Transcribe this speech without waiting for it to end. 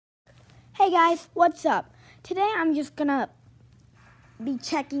Hey guys, what's up? Today I'm just gonna be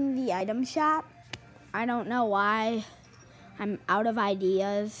checking the item shop. I don't know why. I'm out of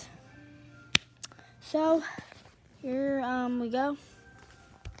ideas. So, here we go.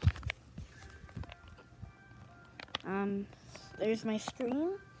 There's my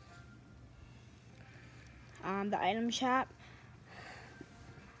screen. The item shop.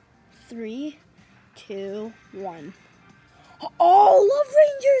 3, 2, 1. Oh, Love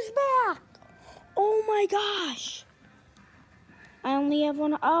Ranger's back! Oh my gosh! I only have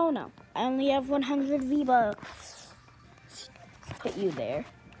one. Oh no, I only have 100 V-Bucks. Put you there.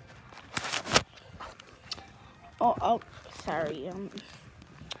 Oh, sorry.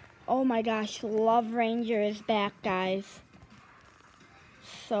 Oh my gosh, Love Ranger is back, guys.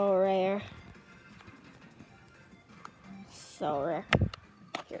 So rare. So rare.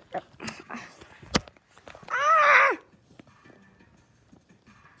 Here. Ah!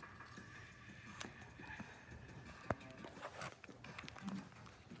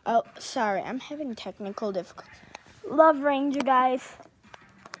 Oh, sorry, I'm having technical difficulties. Love Ranger, guys.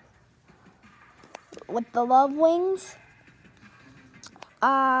 With the love wings.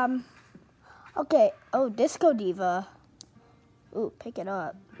 Okay. Oh, Disco Diva. Ooh, pick it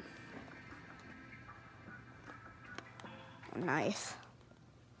up. Nice.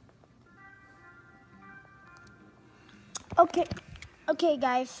 Okay,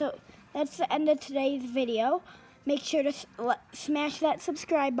 guys, so that's the end of today's video. Make sure to smash that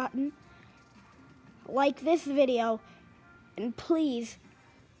subscribe button, like this video, and please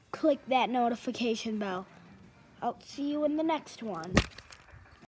click that notification bell. I'll see you in the next one.